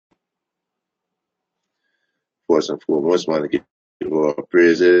first and foremost, want to give our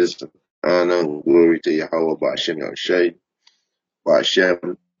praises, honor, and glory to Yahweh Ba'ashem Yahushai,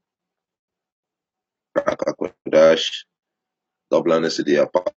 Ba'ashem, Rakakwadash, double honors to the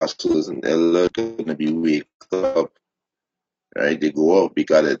apostles and elders going to be wake up, right? They go up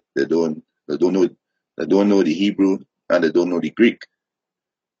because they don't know the Hebrew and they don't know the Greek.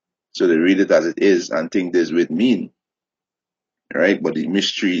 So they read it as it is and think this would mean, right? But the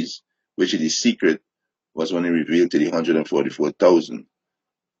mysteries, which is the secret, was only revealed to the 144,000.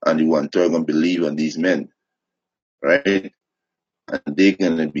 And the 1/3 gonna believe on these men, right? And they're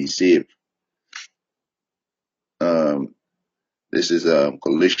gonna be saved. This is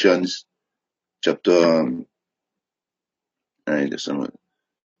Colossians chapter right.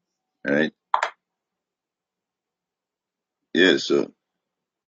 Yeah, so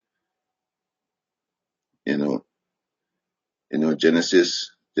you know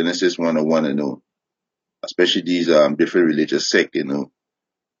Genesis 101, especially these different religious sect,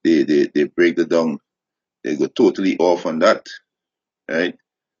 they break it down, they go totally off on that, right?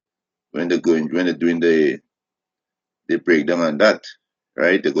 When they're doing they break down on that,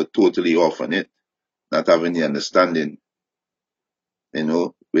 right? They go totally off on it, not having the understanding,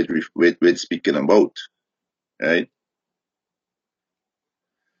 with speaking about, right?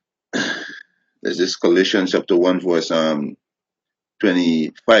 There's this Colossians chapter 1 verse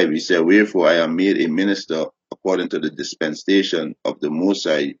 25. He said, "Wherefore I am made a minister according to the dispensation of the Most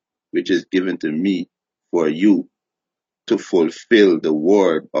High, which is given to me for you to fulfill the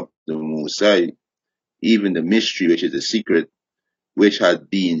word of the Most High, even the mystery which is the secret, which had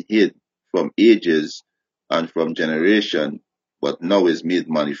been hid from ages and from generation, but now is made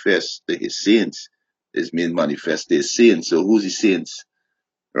manifest to his saints." Is made manifest to his saints. So who's the saints?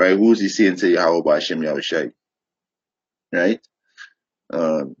 Right? Who's the saints of Yahweh Ba'ashem Yahushai? Right?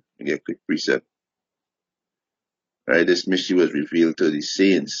 Get a quick precept. Right? This mystery was revealed to the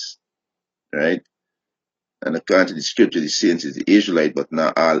saints. Right? And according to the scripture, the saints is the Israelite, but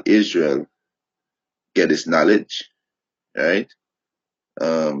not all Israel get this knowledge. Right?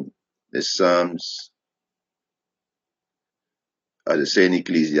 The Psalms, the saying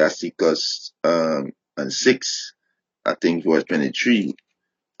Ecclesiasticus and 6, I think verse 23.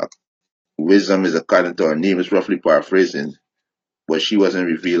 Wisdom is according to her name, it's roughly paraphrasing, but she wasn't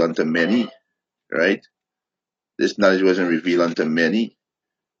revealed unto many, right? This knowledge wasn't revealed unto many.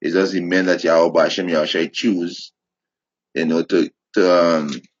 It's just the men that Yahweh Ba'ashem Yahushai choose, to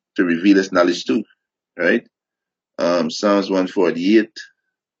reveal this knowledge to, right? Psalms 148,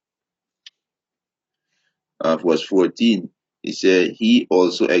 verse 14. He said, "He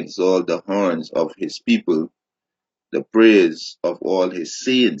also exalts the horns of his people, the praise of all his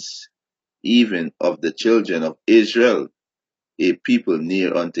saints, even of the children of Israel, a people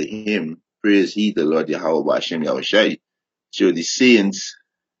near unto him. Praise he the Lord Yahweh Ba'ashem Yahushai." So the saints,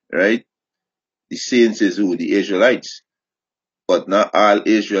 right? The saints is who? The Israelites. But not all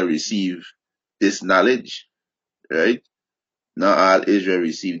Israel receive this knowledge, right? Not all Israel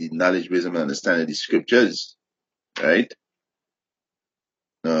receive the knowledge, wisdom, and understanding of the scriptures, right?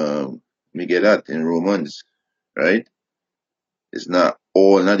 Let me get that in Romans, right? It's not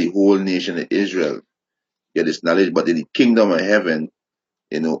the whole nation of Israel get this knowledge, but in the kingdom of heaven,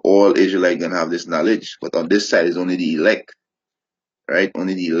 all Israelites gonna have this knowledge. But on this side is only the elect, right?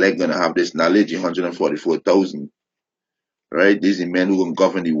 Only the elect gonna have this knowledge, 144,000, right? These are the men who gonna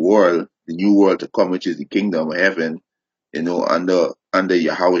govern the world, the new world to come, which is the kingdom of heaven, under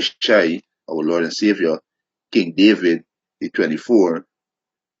Yahweh Shai, our Lord and Savior, King David, the 24,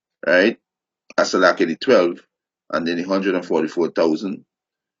 right? Asalaki, the 12, and then the 144,000,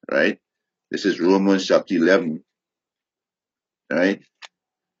 right? This is Romans chapter 11, right?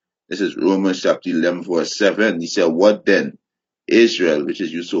 This is Romans chapter 11, verse 7. He said, "What then? Israel," which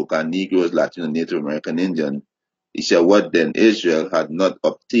is you so-called Negroes, Latino, Native American Indian. He said, "What then? Israel had not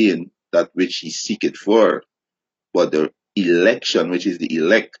obtained that which he seeketh for, but the election, which is the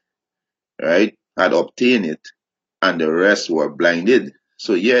elect, right, had obtained it, and the rest were blinded."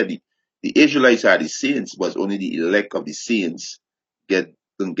 So yeah, the Israelites are the saints, but only the elect of the saints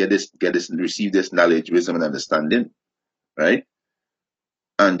receive this knowledge, wisdom, and understanding, right?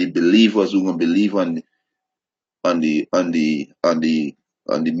 And the believers who gonna believe on the men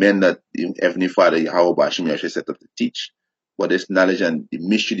that the Heavenly Father Yahweh Ba'ashem Yahushua set up to teach. But this knowledge and the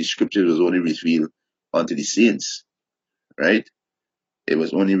mystery, the scriptures was only revealed unto the saints, right? It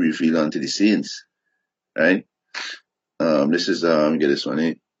was only revealed unto the saints, right? This is get this one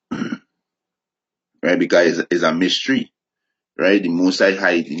in, right? Because it's a mystery, right? The Most High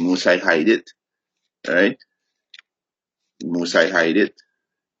hide it, right? The Most High hide it,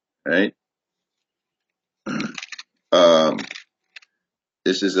 right? um,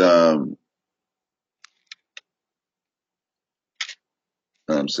 this is Salakia.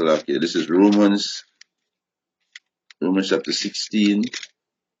 This is Romans chapter 16.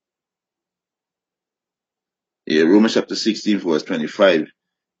 Yeah, Romans chapter 16, verse 25.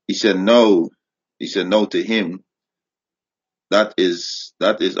 He said, "No." He said, "No to him that is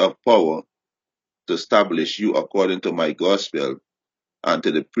of power to establish you according to my gospel and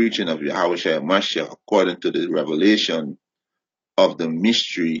to the preaching of Yahweh Mashiach according to the revelation of the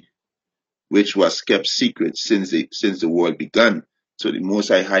mystery which was kept secret since the world began." So the Most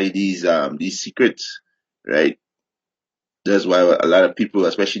High hide these secrets, right? That's why a lot of people,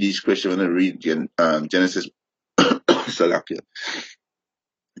 especially these Christians, when they read Genesis, Salakia,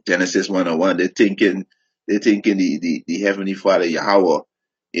 Genesis 101, they're thinking the Heavenly Father Yahweh,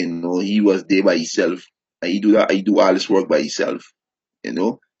 he was there by himself, and he do all this work by himself.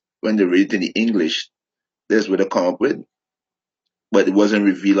 When they read it in the English, that's what they come up with, but it wasn't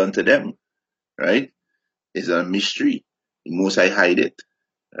revealed unto them, right? It's a mystery. The Most High hide it,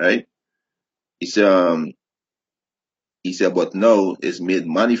 right? It's He said, but now it's made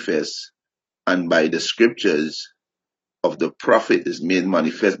manifest, and by the scriptures of the prophet is made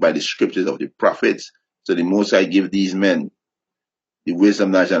manifest by the scriptures of the prophets. So the Most High give these men the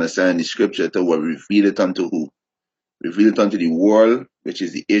wisdom, knowledge, and understanding the scripture to what reveal it unto who? Reveal it unto the world, which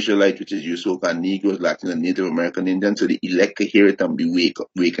is the Israelite, which is you so-called Negroes, Latin, and Native American Indians, so the elect can hear it and be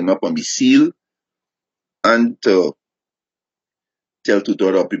waken up and be sealed, and to tell to the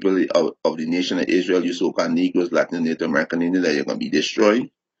other people of the nation of Israel, you so-called Negroes, Latin, and Native American Indians, that you're going to be destroyed.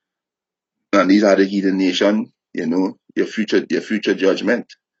 And these are the heathen nation, your future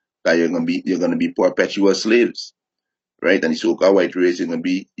judgment, that you're gonna be perpetual slaves, right? And the so-called white race, you're gonna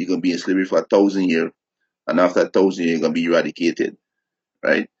be in slavery for 1,000 years, and after 1,000 years, you're gonna be eradicated,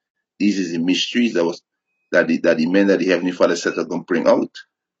 right? These is the mysteries that the men that the Heavenly Father set up gonna bring out,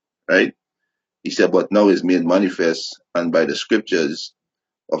 right? He said, but now is made manifest, and by the scriptures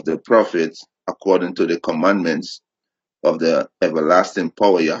of the prophets, according to the commandments of the everlasting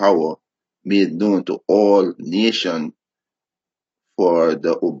power Yahweh, made known to all nations for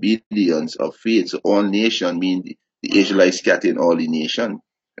the obedience of faith. So all nation mean the Israelites scattered in all the nation,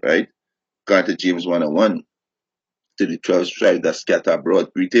 right? According to James 1 and 1, to the 12 tribes that scatter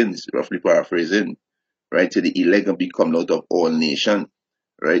abroad, greetings, roughly paraphrasing, right? To the elect and become out of all nation,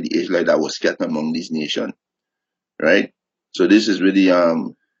 right? The Israelite that was scattered among these nation, right? So this is really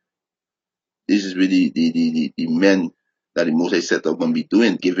the men that the Moses set up going to be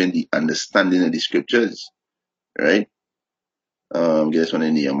doing, given the understanding of the scriptures, right? Get this one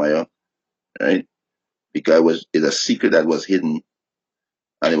in Nehemiah, right? Because it's a secret that was hidden,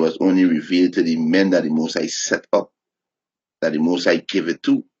 and it was only revealed to the men that the Most High set up, that the Most High gave it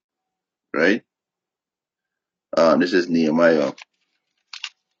to, right? This is Nehemiah,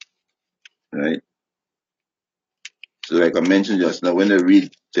 right? So like I mentioned just now, when they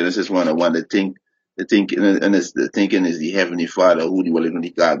read Genesis 1 and 1, the thinking is the Heavenly Father, who they will even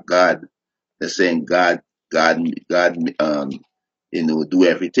call God. They're saying God, do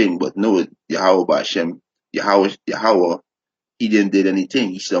everything, but no, Yahweh Bashem, Yahweh, he didn't did anything.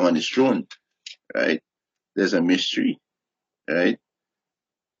 He's still on his throne, right? There's a mystery, right?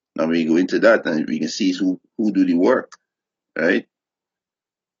 Now we go into that and we can see who do the work, right?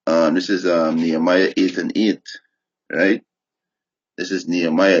 This is Nehemiah 8 and 8, right? This is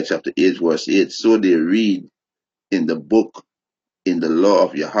Nehemiah chapter 8, verse 8. So they read in the book, in the law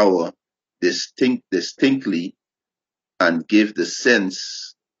of Yahweh, distinctly, and give the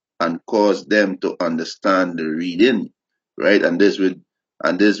sense and cause them to understand the reading, right? And this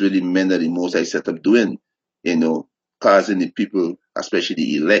really meant that the Most High set up doing, causing the people, especially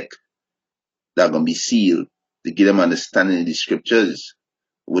the elect, that are going to be sealed, to give them understanding in the scriptures,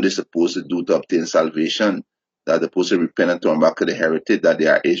 what they're supposed to do to obtain salvation, that they're supposed to repent and turn back to the heritage, that they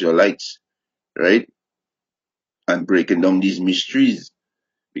are Israelites, right? And breaking down these mysteries,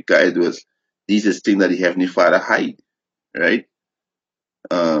 because these are things that the Heavenly Father hide, right?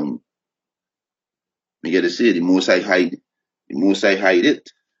 We get to say the Most High hide it,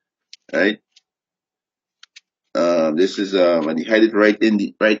 right? This is and he hide it right in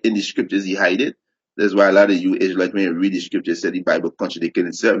the scriptures. He hide it. That's why a lot of you Israelites, when you read the scriptures, say the Bible contradicting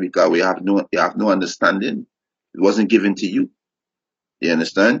itself, because you have no understanding. It wasn't given to you. You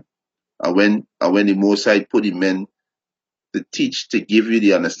understand? And when the Most High put the men to teach, to give you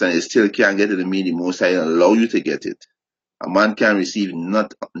the understanding, you still can't get it. To mean the Most High allow you to get it. A man can't receive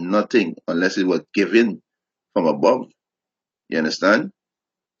nothing unless it was given from above. You understand?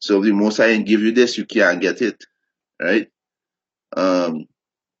 So if the Most High give you this, you can't get it, right? Um,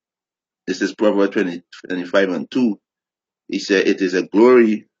 This is Proverbs 25:2. He said, it is a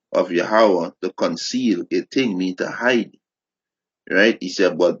glory of Yahweh to conceal a thing mean to hide. Right? He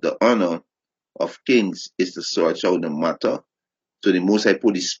said, but the honor of kings is to search out the matter. So the Most High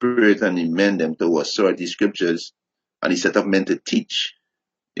put his spirit and he meant them to search the scriptures, and he set up men to teach.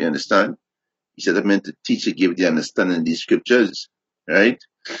 You understand? He set up men to teach to give the understanding of these scriptures. Right?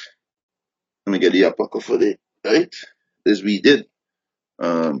 Let me get the apocrypha for it. Right? As we did.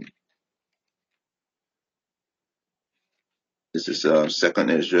 This is second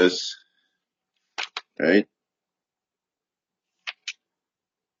Esdras, right?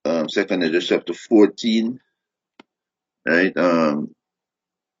 Second Esdras chapter 14, right? And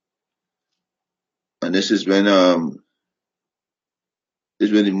this is when the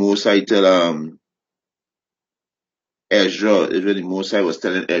Most High tell Ezra, is when the Most High was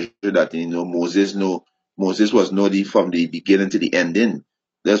telling Ezra that Moses was know from the beginning to the ending.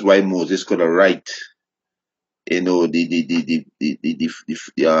 That's why Moses could write, about the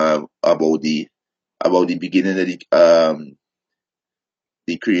beginning of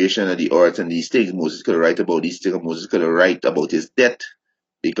the creation of the earth and these things. Moses could write about these things. Moses could write about his death,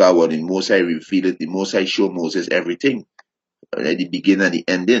 because when the Most High revealed it, the Most High showed Moses everything, right? The beginning and the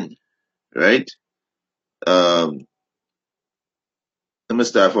ending, right? Um, Let me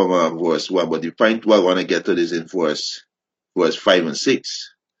start from verse 1, but the point what I want to get to is in verse 5 and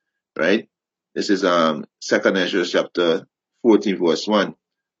 6, right? This is Second Ezra chapter 14, verse 1.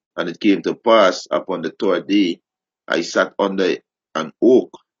 And it came to pass upon the third day, I sat under an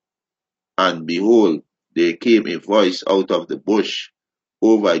oak, and behold, there came a voice out of the bush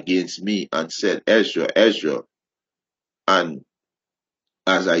over against me, and said, Ezra, Ezra. And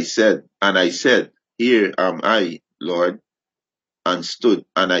I said, here am I, Lord, and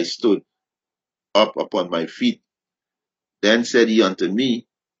I stood up upon my feet. Then said he unto me,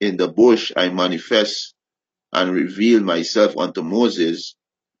 in the bush I manifest and reveal myself unto Moses,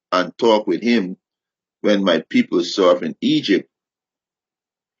 and talk with him when my people serve in Egypt.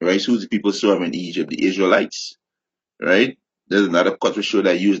 Right? So who's the people serve in Egypt? The Israelites. Right? There's another cut to show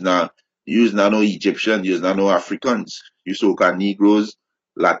that use now no Egyptian, use now no Africans. You so-called Negroes,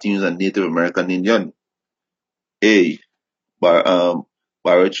 Latinos, and Native American Indian. Hey,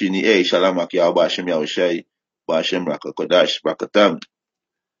 Barachini, hey, Shalom Akia, Bashem Yahushai, Bashem Rakakodash, Rakatam.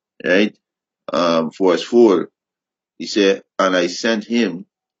 Right? Verse 4, he said, and I sent him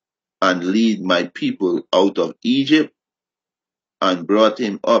and lead my people out of Egypt, and brought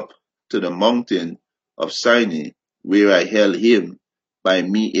him up to the mountain of Sinai, where I held him by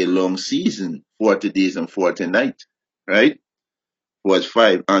me a long season, 40 days and 40 nights. Right? Verse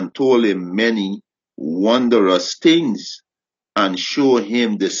 5, and told him many wondrous things, and show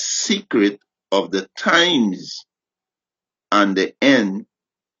him the secret of the times and the end,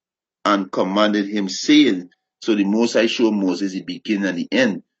 and commanded him, saying, so the Most High showed Moses the beginning and the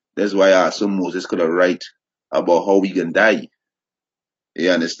end. That's why I asked Moses could have write about how we can die. You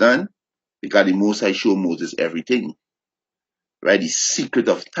understand? Because the Most High showed Moses everything, right? The secret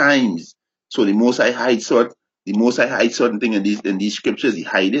of times. So the Most High hides certain thing in these scriptures. He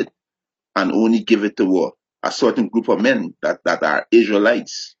hide it and only give it to a certain group of men that are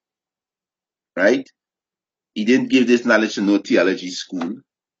Israelites, right? He didn't give this knowledge to no theology school,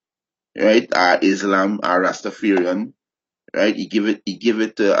 right? Islam, Rastafarian, right? He give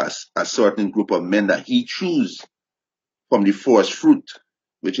it to a certain group of men that he choose from the first fruit,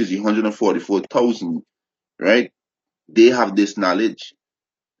 which is the 144,000, right? They have this knowledge,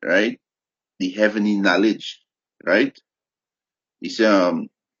 right? The heavenly knowledge, right? He said,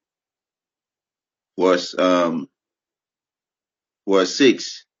 verse, verse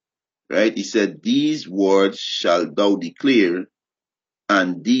 6, right? He said, these words shall thou declare,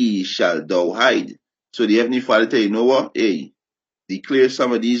 and these shall thou hide. So the Heavenly Father tell you know what? Hey, declare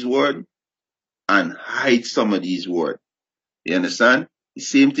some of these words and hide some of these words. You understand? The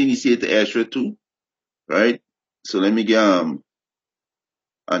same thing he said to Ezra too, right? So let me get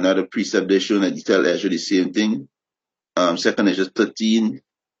another precept there showing that he tell Ezra the same thing. Second Ezra 13,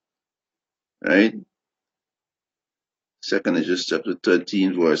 right? Second Ezra chapter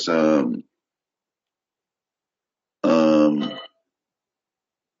 13, verse um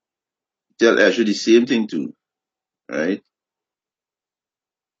tell Ezra the same thing too, right?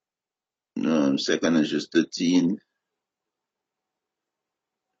 Second Ezra 13,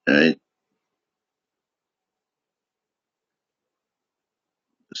 right?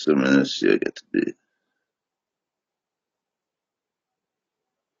 So let's see, I get to the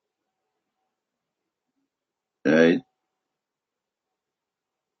right.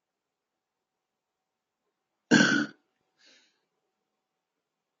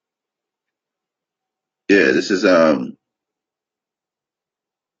 Yeah, this is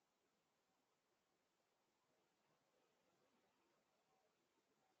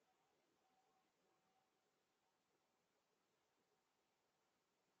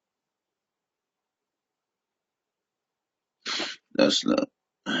that's not.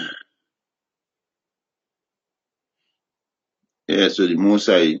 Yeah, so the Most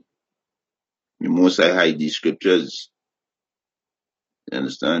High hide these scriptures. You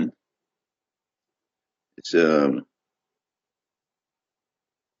understand? It's I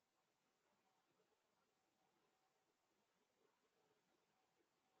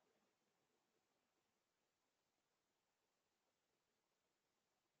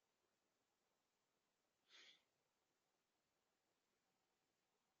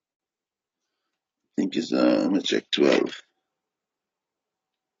think it's let me check 12.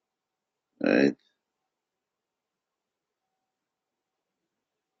 Right?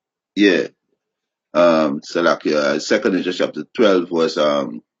 Yeah. So like second Ezra chapter 12 was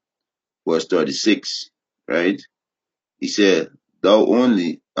verse 36, right? He said, thou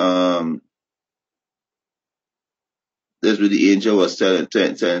only that's what the angel was telling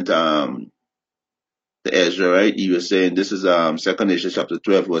to Ezra, right? He was saying this is second Ezra chapter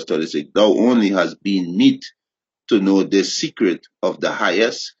 12 verse 36. Thou only has been meet to know the secret of the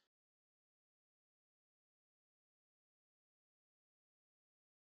highest.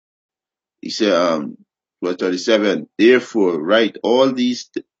 He said verse 37, therefore write all these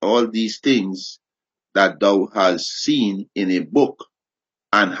things that thou hast seen in a book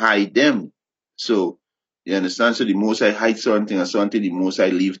and hide them. So you understand? So the Most High hide something and something the Most High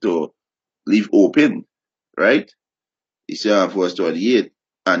leave open, right? He said in verse 28,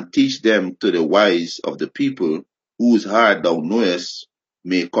 and teach them to the wise of the people whose heart thou knowest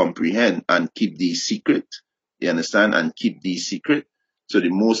may comprehend and keep these secret. You understand? And keep these secret. So the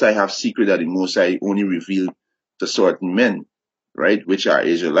Most High have secret that the Most High only revealed to certain men, right? Which are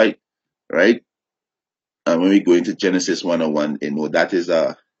Israelite, right? And when we go into Genesis 101, that is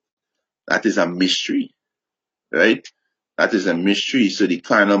a mystery, right? That is a mystery. So the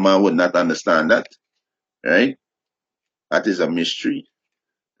carnal man would not understand that, right? That is a mystery,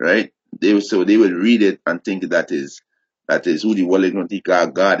 right? They would read it and think that is who the world is going to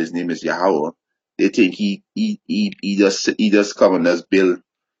think God. His name is Yahweh. They think he just come and just build,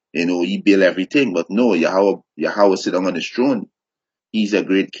 he build everything. But no, Yahweh sit on his throne. He's a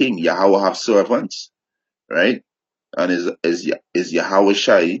great king. Yahweh have servants, right? And is Yahweh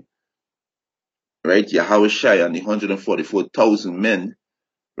Shai, right? Yahweh Shai and the 144,000 men,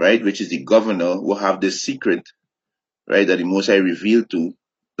 right, which is the governor, will have this secret, right, that the Most High revealed to,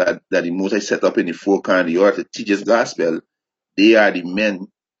 that the Most High set up in the four corners of the earth to teach his gospel. They are the men,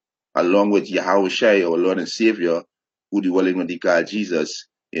 along with Yahweh Shai, our Lord and Savior, who the world is going to call Jesus,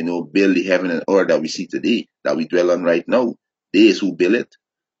 build the heaven and earth that we see today, that we dwell on right now. They is who build it,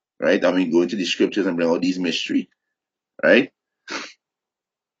 right? And we go into the scriptures and bring all these mystery, right?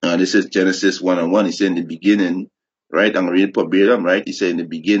 This is Genesis 1 and 1. He said in the beginning, right? I'm going to read verbatim, right? He said in the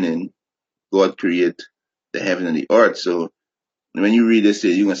beginning, God created the heaven and the earth. So when you read this,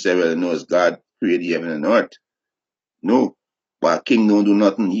 you're going to say, well, no, it's God created the heaven and earth. No. But a king don't do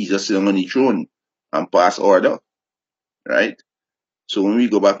nothing. He's just sitting on the throne and pass order, right? So when we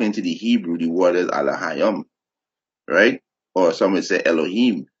go back into the Hebrew, the word is Alahayim, right? Or some would say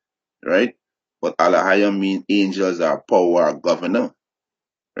Elohim, right? But Alahayim means angels are power, are governor,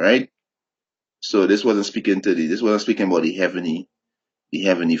 right? So this wasn't speaking about the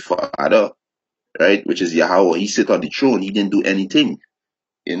heavenly Father, right? Which is Yahweh. He sit on the throne. He didn't do anything,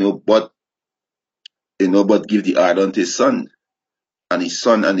 but but give the order unto his son, and his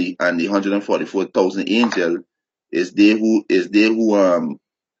son and the 144,000 angel is they who do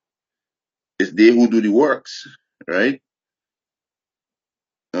the works, right?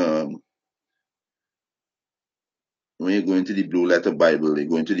 Um, when you go into the Blue Letter Bible, you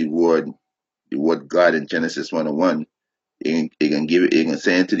go into the word God in Genesis 1:1. It can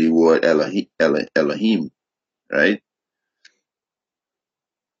say into the word Elohim, right?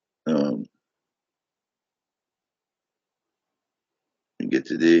 Um, you get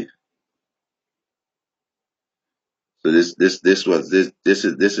to the so this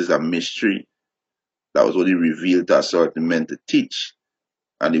is a mystery that was only revealed to a certain men to teach.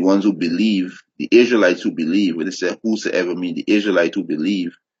 And the ones who believe, the Israelites who believe, when they say whosoever mean the Israelites who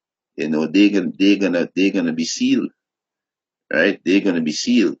believe, they're gonna be sealed, right? They're gonna be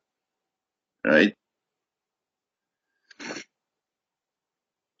sealed, right?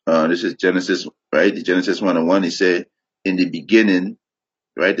 This is Genesis, right? The Genesis 1:1. It said, in the beginning,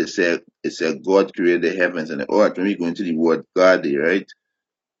 right? It said, God created the heavens and the earth. When we go into the word God, there, right?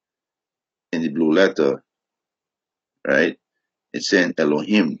 in the blue letter, right? It's saying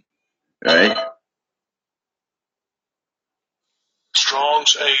Elohim, right?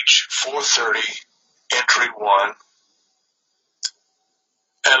 Strong's H 430, entry 1,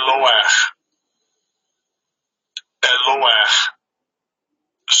 Eloah. Eloah.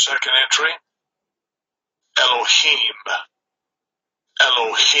 Second entry, Elohim.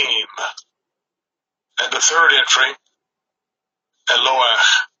 Elohim. And the third entry, Eloah.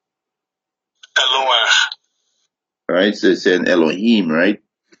 Eloah. Right? So it's saying Elohim, right?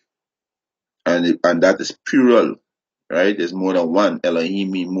 And that is plural, right? There's more than one.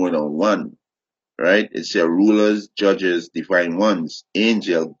 Elohim means more than one, right? It's your rulers, judges, divine ones,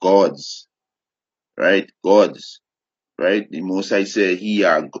 angel, gods, right? Gods, right? The Most High said he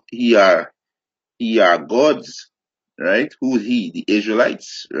are gods, right? Who is he? The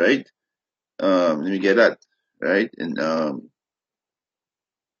Israelites, right? Let me get that, right?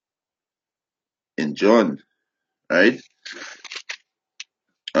 In John, right?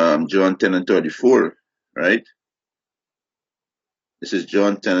 John 10 and 34, right? This is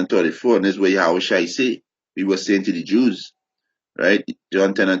John 10 and 34, and this is what Yahweh Shai say. We were saying to the Jews, right?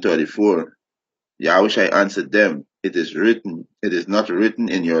 John 10 and 34. Yahweh Shai answered them, it is written, it is not written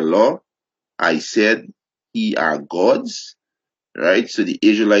in your law. I said, ye are gods, right? So the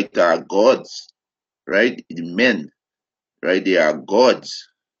Israelites are gods, right? The men, right? They are gods,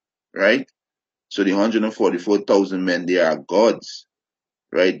 right? So the 144,000 men, they are gods,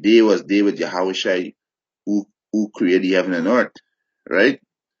 right? They was Yahweh Shai who created the heaven and earth, right?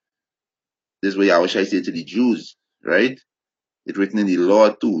 This is what Yahweh Shai said to the Jews, right? It's written in the law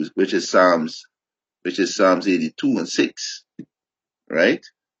too, which is Psalms 82 and 6, right?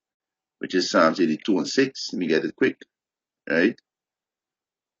 Which is Psalms 82 and 6. Let me get it quick, right?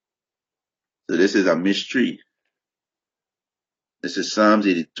 So this is a mystery. This is Psalms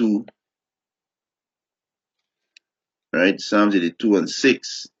 82, right? Psalms 82 and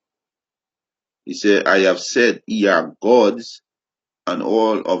 6. He said, I have said, ye are gods, and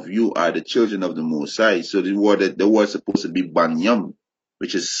all of you are the children of the Most High. So the word is supposed to be Banyam,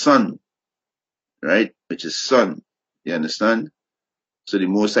 which is son, right? Which is son. You understand? So the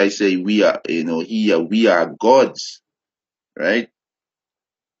Most High say we are, we are gods, right?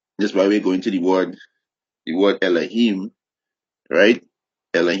 That's why we're going to the word Elohim, right?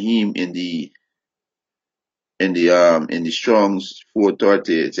 Elohim in the Strong's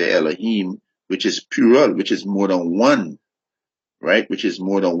 430, it's a Elohim, which is plural, which is more than one, right? Which is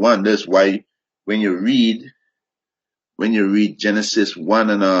more than one. That's why when you read Genesis 1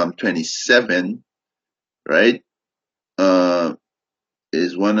 and 27, right?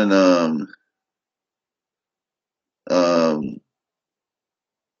 Is 1 and um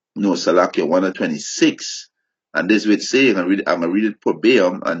no, Salakia 1 and 26. And this is saying, I'm gonna read it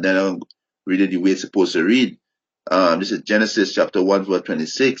verbatim, and then I'm read it the way it's supposed to read. This is Genesis chapter 1 verse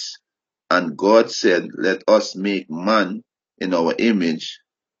 26. And God said, let us make man in our image,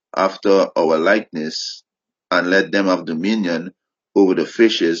 after our likeness, and let them have dominion over the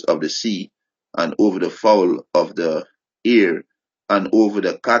fishes of the sea, and over the fowl of the air, and over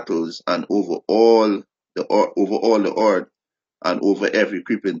the cattle, and over all the earth, and over every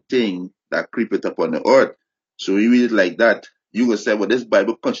creeping thing that creepeth upon the earth. So you read it like that, you will say, well, this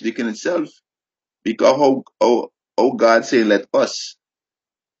Bible contradicting itself, because how God saying let us,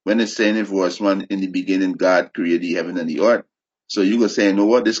 when it's saying in verse 1, in the beginning God created the heaven and the earth. So you will say, you know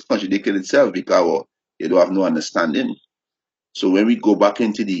what, this contradicting itself, because you don't have no understanding. So when we go back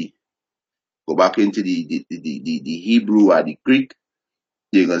into the Hebrew or the Greek,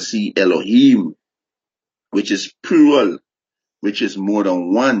 you're gonna see Elohim, which is plural, which is more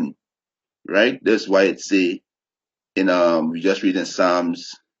than one, right? That's why it say in we just read in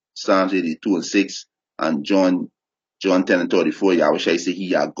Psalms 82 and 6, and John 10 and 34, Yahweh Shai say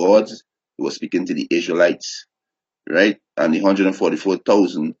he are gods. He was speaking to the Israelites, right? And the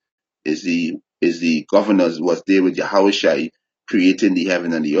 144,000 is the governors was there with Yahweh Shai creating the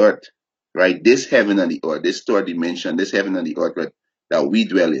heaven and the earth, right? This heaven and the earth, this third dimension, this heaven and the earth, right, that we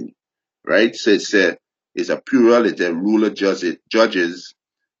dwell in, right? So it's a plural, it's a ruler, judges,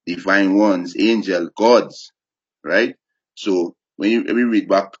 divine ones, angel, gods, right? So when we read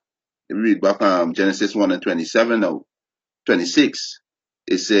back, Genesis 1 and 27 now, 26,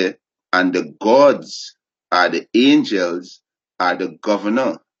 it said, and the gods are the angels, are the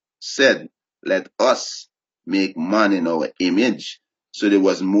governor, said, let us make man in our image. So there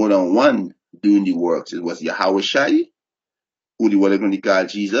was more than one doing the works. It was Yahweh Shai, who the world is going to call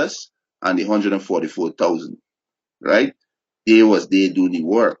Jesus, and the 144,000, right? They was there doing the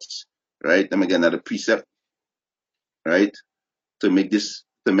works, right? Let me get another precept, right? To make this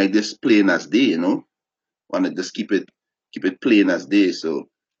to make this plain as day, Want to just keep it plain as day. So,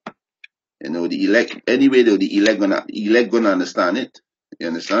 the elect, anyway though, the elect gonna understand it. You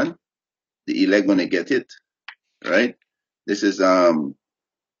understand? The elect gonna get it, right? This is right,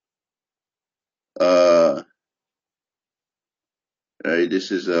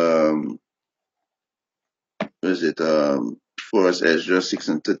 this is what is it? First Ezra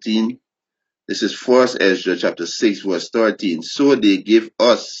 6:13. This is First Ezra chapter 6, verse 13. So they give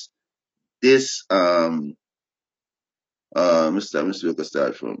us this Mr. We can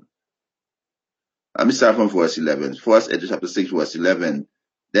start from. Let me start from verse 11. First Ezra chapter 6, verse 11.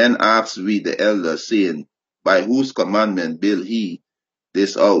 Then asked we the elders, saying, by whose commandment built he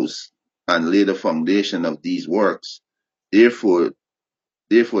this house and lay the foundation of these works? Therefore,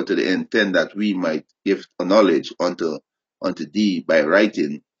 to the intent that we might give knowledge unto thee by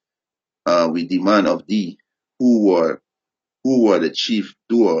writing, we demand of thee who were the chief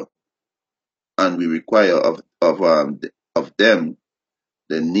doer, and we require of them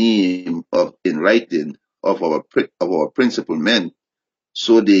the name of in writing of our principal men.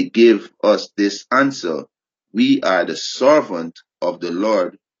 So they give us this answer: we are the servant of the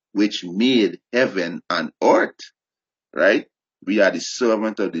Lord, which made heaven and earth. Right? We are the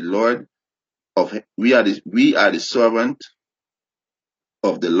servant of the Lord. We are the servant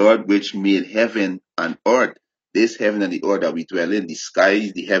of the Lord, which made heaven and earth. This heaven and the earth that we dwell in, the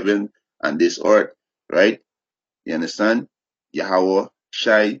skies, the heaven, and this earth. Right? You understand? Yahweh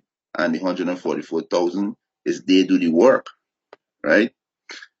Shai and the 144,000 is they do the work. Right?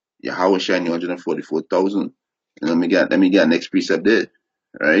 Yahweh Shai and the 144,000. Let me get next precept there.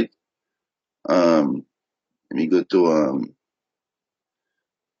 Right? Let me go to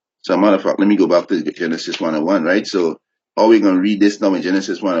so matter of fact, let me go back to Genesis 1:1, right? So how we gonna read this now in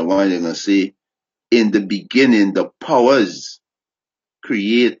Genesis 1:1? You're gonna say, in the beginning the powers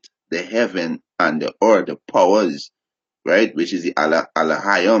create the heaven and the earth, the powers, right? Which is the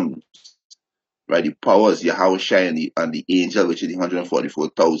Alahayim, right? The powers, Yahweh Shai and the angel, which is the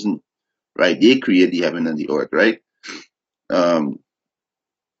 144,000, right? They create the heaven and the earth, right? Then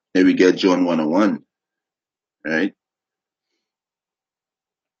we get John 1:1, right?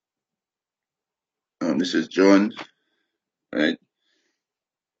 This is John, right?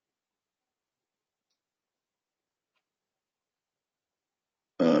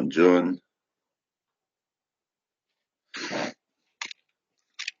 John.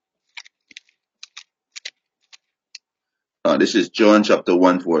 This is John chapter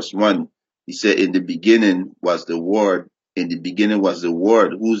 1, verse 1. He said, in the beginning was the Word. In the beginning was the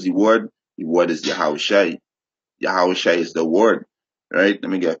Word. Who's the Word? The Word is Yahweh Shai. Yahweh Shai is the Word, right?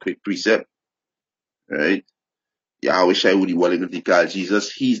 Let me get a quick precept, right? Yahweh Shai, who the world is going to call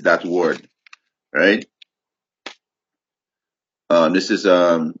Jesus, he's that Word, right? This is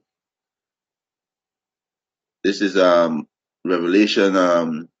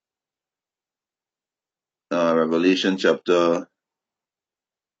Revelation, Revelation chapter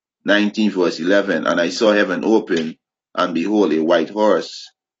 19, verse 11. And I saw heaven open, and behold, a white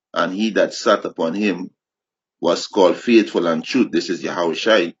horse, and he that sat upon him was called Faithful and Truth. This is Yahweh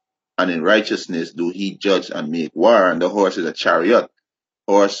Shai. And in righteousness do he judge and make war. And the horse is a chariot.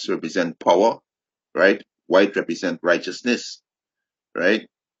 Horse represent power, right? White represent righteousness, right?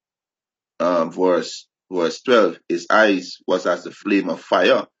 Verse 12. His eyes was as the flame of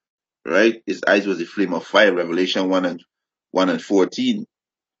fire, right? His eyes was the flame of fire. Revelation 1 and 14,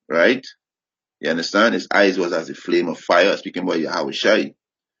 right? You understand? His eyes was as a flame of fire, speaking about Yahweh Shai,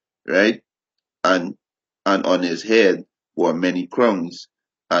 right? And on his head were many crowns,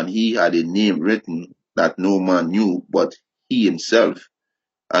 and he had a name written that no man knew but he himself.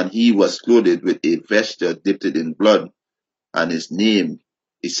 And he was clothed with a vesture dipped in blood, and his name,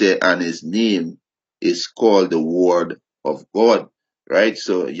 he said, and his name is called the Word of God, right?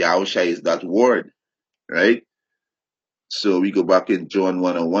 So Yahweh Shai is that word, right? So we go back in John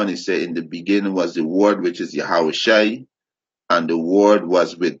 1:1, he said, in the beginning was the Word, which is Yahweh Shai, and the Word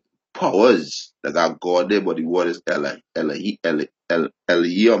was with powers that are God there, but the Word is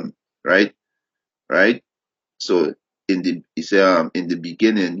Elohim, right? Right? So he said, in the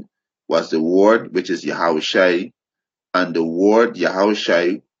beginning was the Word, which is Yahweh Shai, and the Word Yahweh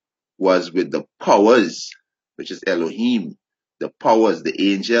Shai was with the powers, which is Elohim, the powers, the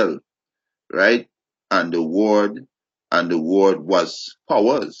angel, right? And the Word was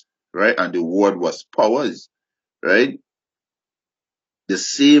powers, right? And the Word was powers, right? The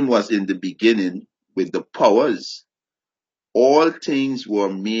same was in the beginning with the powers. All things were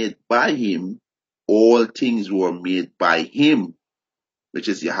made by him. All things were made by him, which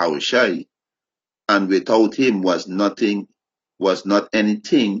is Yahweh Shai. And without him was nothing was not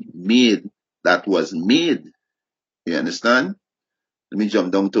anything made that was made. You understand? Let me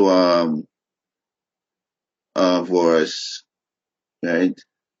jump down to verse, right?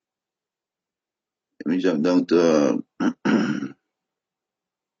 Let me jump down to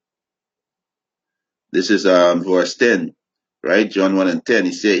this is verse 10, right? John 1 and 10.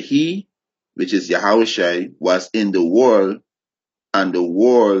 He said, He, which is Yahushua, was in the world, and the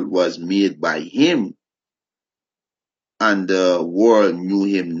world was made by him, and the world knew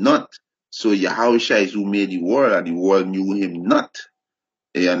him not. So Yahushua is who made the world, and the world knew him not.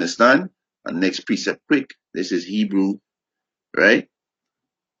 You understand? And next precept quick. This is Hebrew, right?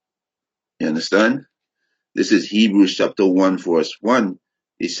 You understand? This is Hebrews chapter 1, verse 1.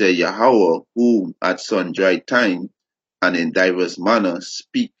 It said, Yahweh, whom at sundry time and in diverse manner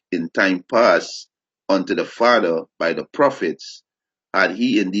speak in time past unto the Father by the prophets, had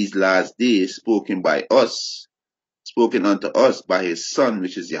he in these last days spoken unto us by his Son,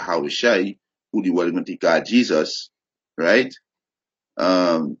 which is Yahushua, who the world going to call Jesus, right?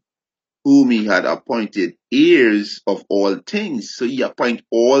 Whom he had appointed heirs of all things. So he appoint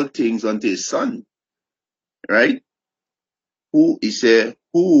all things unto his Son, right? Who he said,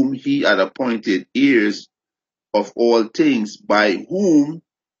 whom he had appointed heirs of all things, by whom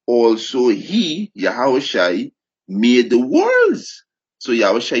also he, Yahushua, made the worlds. So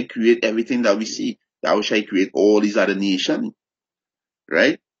Yahushua create everything that we see. Yahushua create all these other nations,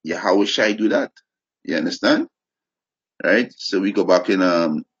 right? Yahushua do that. You understand? Right? So we go back in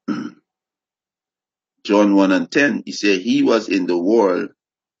John 1 and 10. He said he was in the world,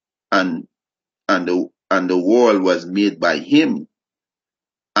 and the world was made by him,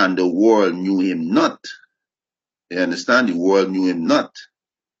 and the world knew him not. You understand? The world knew him not,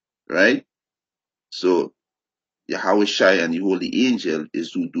 right? So Yahweh Shai and the holy angel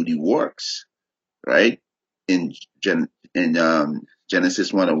is who do the works, right? In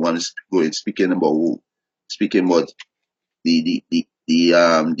Genesis 1 and 1 is speaking about the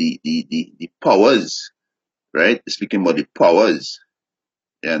powers, right? Speaking about the powers.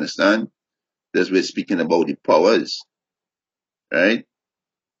 You understand? That's where it's speaking about the powers, right?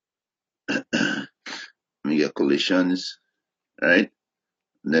 Let me get Colossians, right?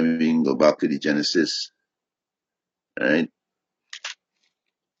 Then we can go back to the Genesis, right?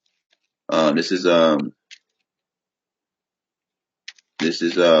 This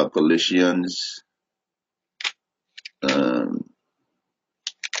is Colossians, um,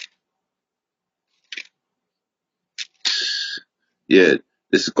 yeah,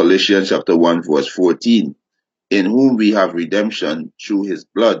 this is Colossians chapter 1 verse 14. In whom we have redemption through his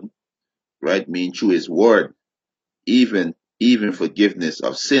blood, right? Mean through his word, even forgiveness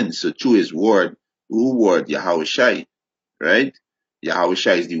of sins. So through his word, who word? Yahweh Shai, right? Yahweh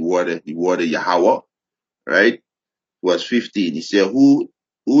Shai is the word of Yahweh, right? Verse 15, he said, who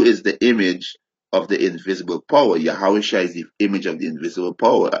is the image of the invisible power? Yahweh Shai is the image of the invisible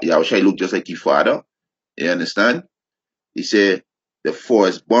power. Yahweh Shai look just like your father. You understand? He said, the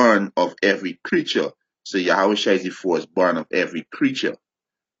firstborn of every creature. So Yahweh Shai is the firstborn of every creature,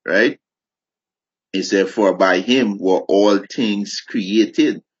 right? He said, for by him were all things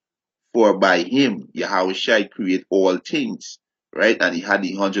created. For by him, Yahweh Shai create all things, right? And he had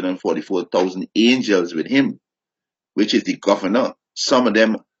the 144,000 angels with him, which is the governor. Some of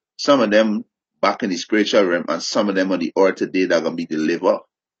them back in the spiritual realm, and some of them on the earth today that are going to be delivered,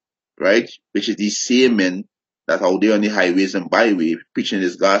 right? Which is these same men that out there on the highways and byways preaching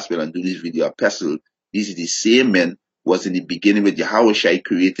this gospel and doing this video epistle. These are the same men was in the beginning with Yahweh Shai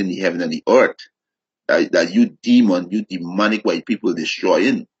creating the heaven and the earth. That you demonic white people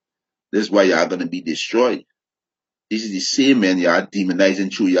destroying. This is why you are going to be destroyed. This is the same men you are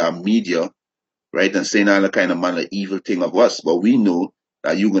demonizing through your media, right? And saying all the kind of manner evil thing of us. But we know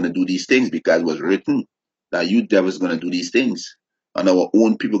that you're going to do these things because it was written that you devils going to do these things. And our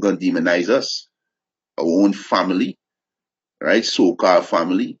own people going to demonize us. Our own family, right? So-called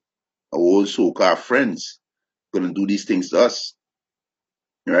family, our own so-called friends going to do these things to us,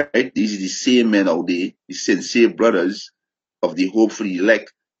 right? These are the same men out there, the sincere brothers of the hope for the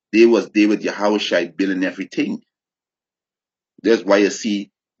elect. They was there with Yahweh Shai building everything. That's why you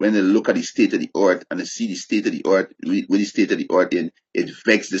see when they look at the state of the earth and they see the state of the earth, with the state of the earth in, it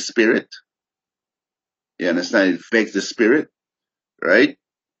vexes the spirit. You understand? It vexes the spirit, right?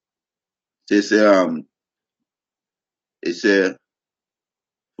 It's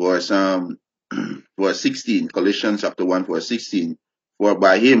verse verse 16, Colossians chapter 1, verse 16. For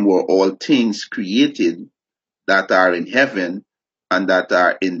by him were all things created that are in heaven and that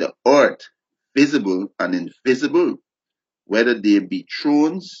are in the earth, visible and invisible, whether they be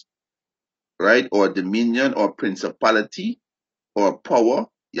thrones, right, or dominion or principality, or power,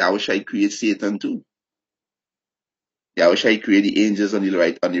 Yahushua create Satan too. Yahushua create the angels on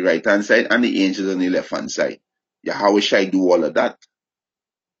the right hand side and the angels on the left hand side. Yahushua do all of that.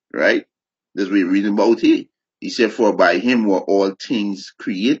 Right? That's what we're reading about here. He said, for by him were all things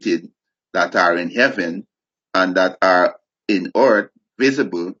created that are in heaven and that are in earth,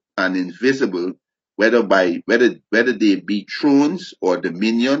 visible and invisible, whether they be thrones or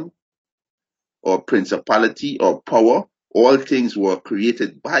dominion or principality or power, all things were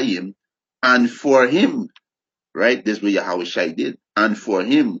created by him and for him. Right? This is what Yahushua did. And for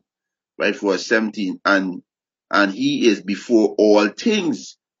him, right? Verse 17, and he is before all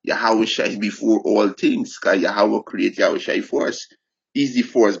things. Yahushua is before all things. Because Yahweh created Yahushua first. He's the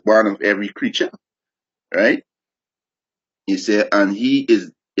firstborn of every creature. Right? He said, and he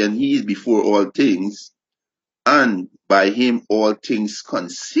is before all things, and by him all things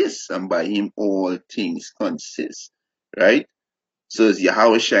consist, and by him all things consist. Right? So as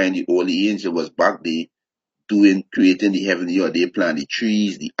Yahushua and the holy angel was back there creating the heavenly earth. They plant the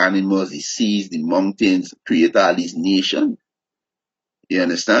trees, the animals, the seas, the mountains, create all these nations. You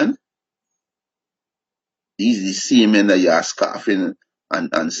understand? These are the same men that you are scoffing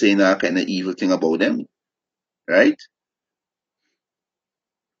and saying all kind of evil thing about them. Right?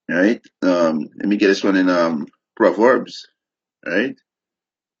 Right? Let me get this one in Proverbs. Right?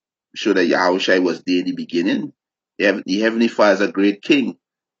 Show that Yahushua was there in the beginning. The Heavenly Father is a great king.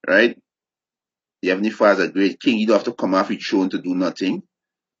 Right? The Heavenly Father is a great king. You don't have to come off your throne to do nothing.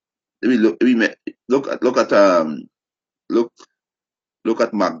 Look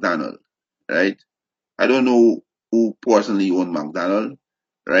at McDonald, right? I don't know who personally owned McDonald,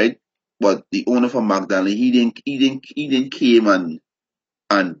 right? But the owner for McDonald, he didn't came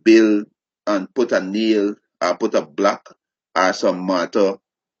and build and put a nail or put a block or some mortar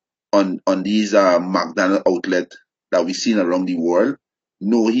on these McDonald outlet that we seen around the world.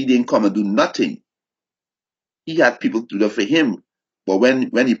 No, he didn't come and do nothing. He had people to do that for him. But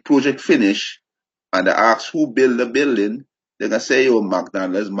when the project finished and they ask who built the building, they can say, oh,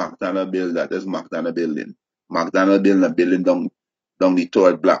 McDonald build that. That's McDonald building. McDonald building a building down the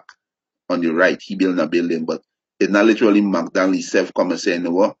third block on the right. He building a building, but it's not literally McDonald himself come and say, no,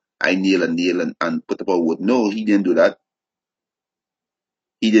 what? I nail and put up a wood. No, he didn't do that.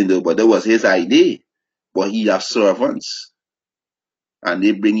 He didn't do it, but that was his idea. But he have servants, and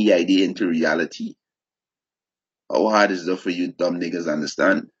they bring the idea into reality. How hard is it for you dumb niggas to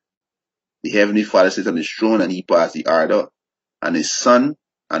understand? The Heavenly Father sits on his throne and he passed the order. And his son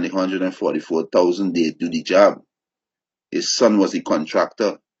and the 144,000, they do the job. His son was the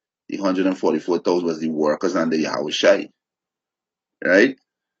contractor. The 144,000 was the workers under Yahushua. Right?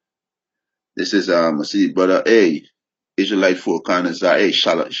 This is, see, brother, hey, Israelite four corners, hey,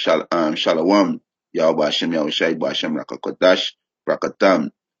 shalom, Yahweh Hashem, Yahushua, Bashem, Rakakodash,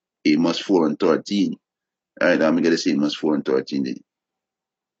 Rakatam, Amos 4 and 13. Right? I'm going to say Amos 4 and 13.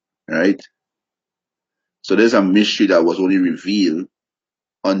 Right? So there's a mystery that was only revealed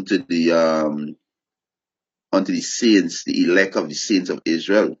unto the saints, the elect of the saints of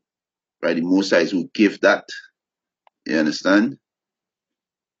Israel. Right? The Most High is who give that. You understand?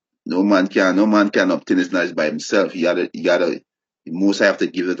 No man can obtain his knowledge by himself. The Most High have to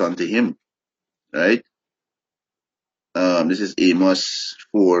give it unto him. Right? This is Amos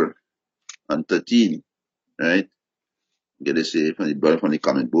 4 and 13. Right? Get this here from the brother from the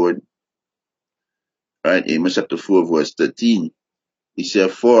comment board. Right? Amos chapter 4 verse 13. He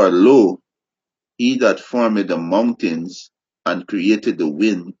said, for lo, he that formed the mountains and created the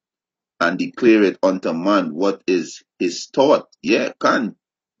wind and declared unto man what is his thought. Yeah, can.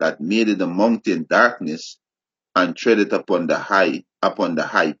 That made it the mountain darkness and treaded upon the high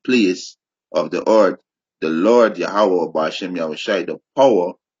place of the earth. The Lord Yahweh Bashem Yahushai, the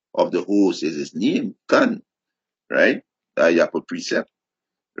power of the host is his name. Can. Right? That Yapa precept.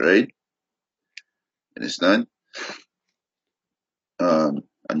 Right? Understand? And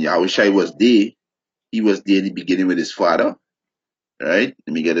Yahushai was there. He was there in the beginning with his father. Right?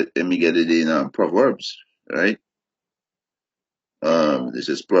 Let me get it in Proverbs. Right? This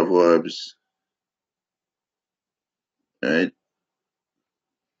is Proverbs. Right?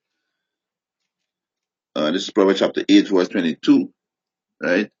 This is Proverbs chapter 8 verse 22.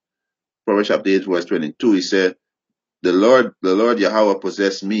 Right? Proverbs chapter 8 verse 22. He said, the Lord Yahweh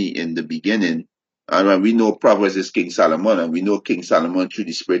possessed me in the beginning. And we know Proverbs is King Solomon, and we know King Solomon through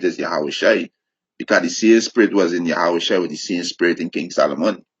the Spirit is Yahushai. Because the same Spirit was in Yahushai with the same Spirit in King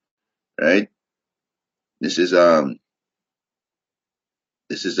Solomon. Right? This is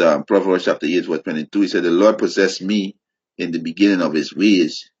Proverbs chapter 8 verse 22. He said, the Lord possessed me in the beginning of his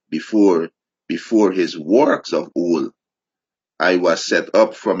ways before his works of old. I was set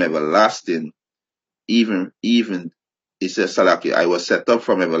up from everlasting, even it says Salaki, I was set up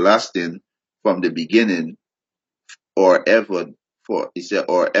from everlasting, from the beginning, or ever or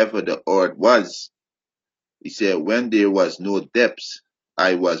ever the earth was. He said, when there was no depths,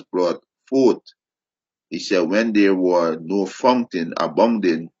 I was brought forth. He said, when there were no fountain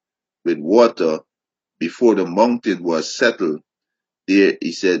abounding with water, before the mountain was settled, there,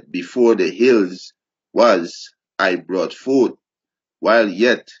 he said, before the hills was, I brought forth, while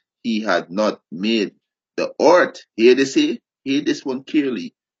yet he had not made the earth. Hear this here? Hear this one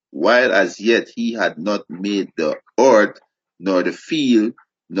clearly. While as yet he had not made the earth, nor the field,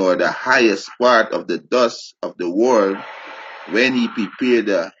 nor the highest part of the dust of the world, when he prepared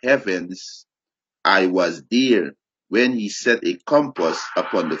the heavens, I was there. When he set a compass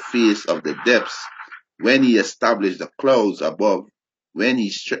upon the face of the depths, when he established the clouds above, when he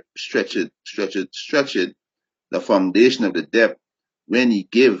stretched the foundation of the depth, when he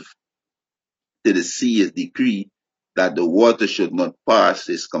gave to the sea his decree that the water should not pass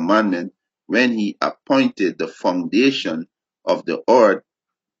his commandment, when he appointed the foundation of the earth,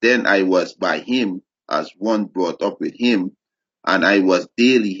 then I was by him as one brought up with him, and I was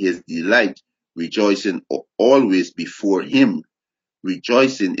daily his delight, rejoicing always before him,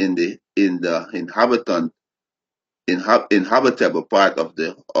 rejoicing in the inhabitable part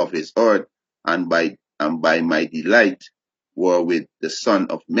of his earth, and by my delight were with the Son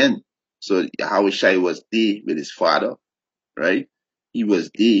of Men. So Yahushua was there with his father, right? He was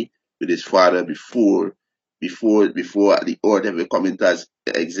there with his father before the earth ever come into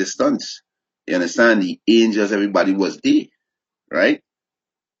existence. You understand? The angels, everybody was there, right?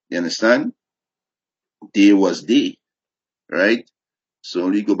 You understand? They was there, right? So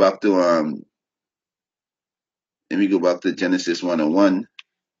let me go back to Genesis 1:1,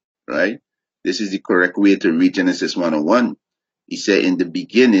 right? This is the correct way to read Genesis 1:1. He said, in the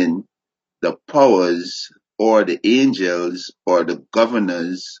beginning, the powers or the angels or the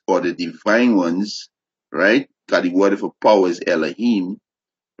governors or the divine ones, right? Got the word for power is Elohim,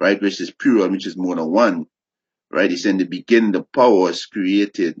 right? Which is plural, which is more than one, right? He said, in the beginning, the powers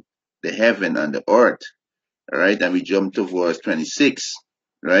created the heaven and the earth, right? And we jump to verse 26,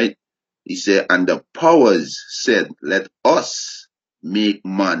 right? He said, and the powers said, let us make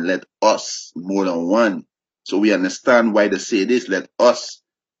man, let us, more than one. So we understand why they say this, let us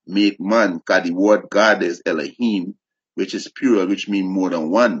make man, because the word God is Elohim, which is plural, which means more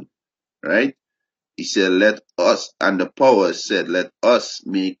than one, right? He said, let us, and the powers said, let us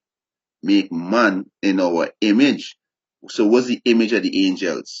make man in our image. So what's the image of the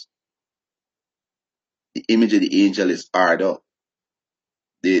angels? The image of the angel is ardor.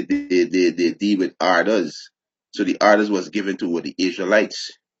 They deal with orders. So the orders was given to the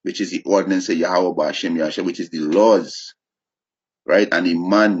Israelites, which is the ordinance of Yahweh Ba'ashem Yahshua, which is the laws, right? And the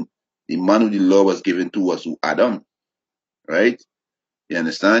man who the law was given to was Adam, right? You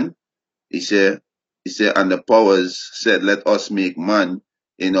understand? He said, and the powers said, let us make man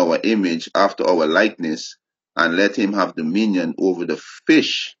in our image after our likeness, and let him have dominion over the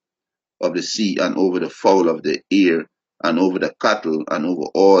fish of the sea, and over the fowl of the air, and over the cattle, and over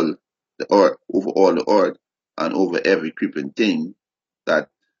all the earth, and over every creeping thing that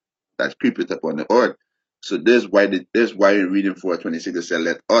creepeth upon the earth. So this why in reading 4:26 it said,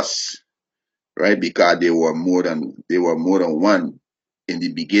 let us, right? Because they were more than one in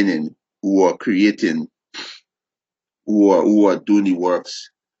the beginning, who are creating, who are doing the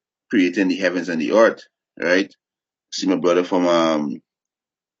works, creating the heavens and the earth, right? See my brother from um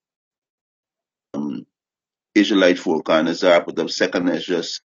Israelite folk, and I put up second Ezra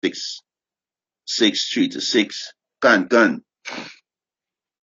 6:3-6. Can.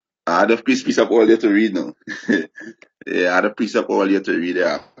 I had a precept all there to read now. Yeah, I had a precept all there to read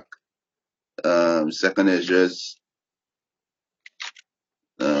there. Second Ezra,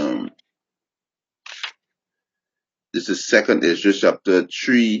 um, this is second Ezra chapter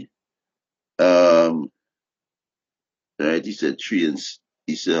 3. Right, he said 3 and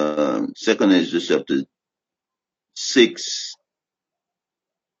it's second Ezra chapter 6.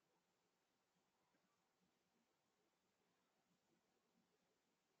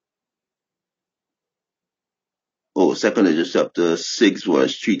 Oh, second Ezra chapter 6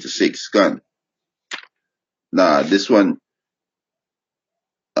 verse 3-6. Can. Nah, this one,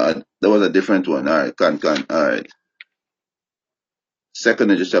 that was a different one. All right, can. All right.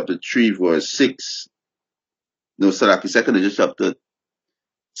 Second Ezra chapter 3 verse 6. No, Salaki, second Ezra chapter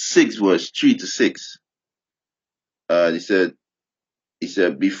 6 verse 3-6. He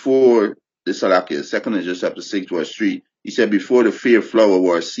said before the Salaki, second Ezra chapter 6 verse 3. He said before the fair flower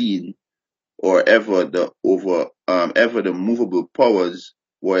was seen, or ever the over ever the movable powers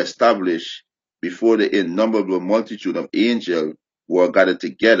were established before the innumerable multitude of angels were gathered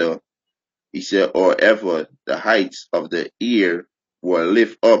together, he said, or ever the heights of the air were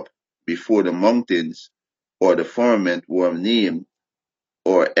lift up before the mountains, or the firmament were named,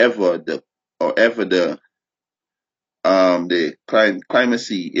 or ever the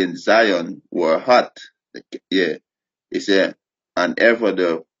clemency in Zion were hot. Yeah, he said, and ever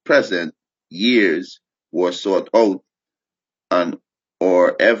the present years were sought out, and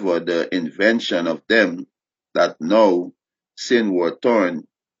or ever the invention of them that now sin were torn.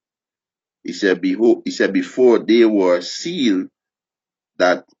 He said, behold, he said, before they were sealed,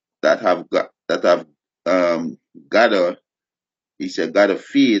 that that have gathered, he said, gather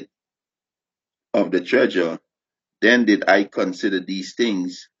faith of the treasure. Then did I consider these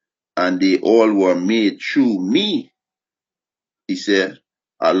things, and they all were made through me, he said,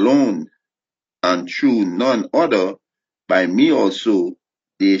 alone, and through none other. By me also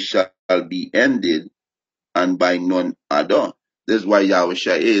they shall be ended, and by none other. That's why Yahweh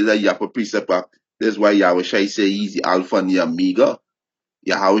Shai is a Yapa precept. That's why Yahweh Shai say he's the Alpha and the Omega.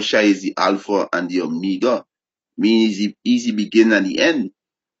 Yahweh Shai is the Alpha and the Omega. Means he's the beginning and the end.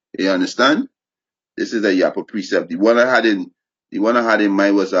 You understand? This is a Yapa precept. The one I had in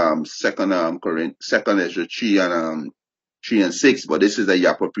mind was second Ezra 3 and 6, but this is a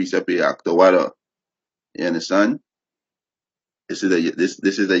Yapa precept the water. You understand? This is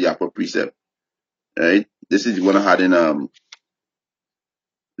a Yapa precept. Right? This is the one I had in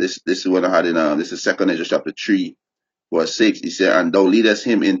this is what I had in this is second Ezra chapter 3 verse 6. He said, and thou leadest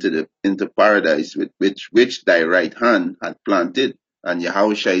him into paradise with which thy right hand had planted, and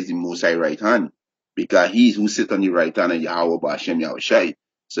Yahweh Shai is the most high right hand, because he who sits on the right hand of Yahweh Ba'ashem Yahweh Shai.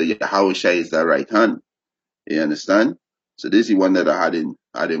 So Yahweh Shai is the right hand. You understand? So this is the one that I had in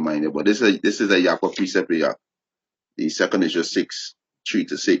mind. But this is a Yapa precept here. The second is just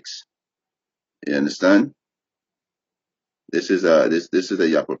 3-6. You understand? This is a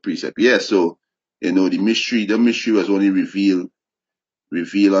Yapa precept. Yeah, so the mystery was only revealed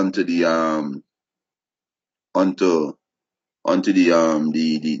unto the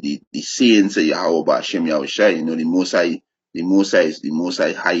saints of Yahweh Ba'ashem Yahweh Shai. The Most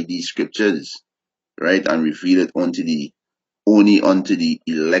High hide these scriptures, right, and reveal it only unto the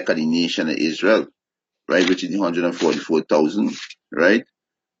elect of the nation of Israel, right, which is the 144,000, right?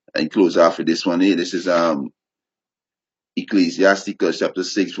 And close after this one here. This is Ecclesiasticus chapter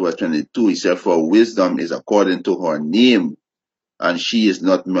 6 verse 22. He said, for wisdom is according to her name, and she is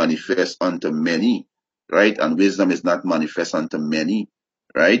not manifest unto many, right? And wisdom is not manifest unto many,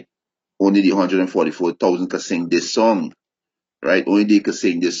 right? Only the 144,000 can sing this song, right? Only they can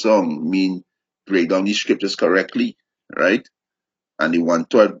sing this song, mean break down these scriptures correctly, right? And the one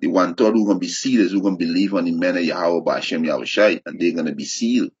third who gonna be sealed is who gonna believe on the men of Yahweh Ba'ashem Yahweh Shai, and they're gonna be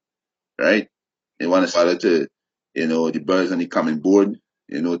sealed, right? They want to start to, the brothers on the coming board,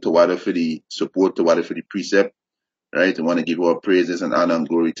 to water for the support, to water for the precept, right? I want to give all praises and honor and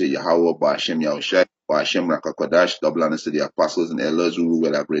glory to Yahweh Ba'ashem Yahweh Shai, Ba'ashem Rakakwadash, double honors to the apostles and elders who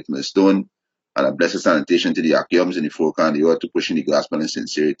rule a great millstone, and a blessed sanitation to the Akiums and the folk and the earth to pushing the gospel in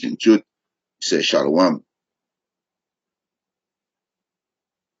sincerity and truth. He says, Shalom.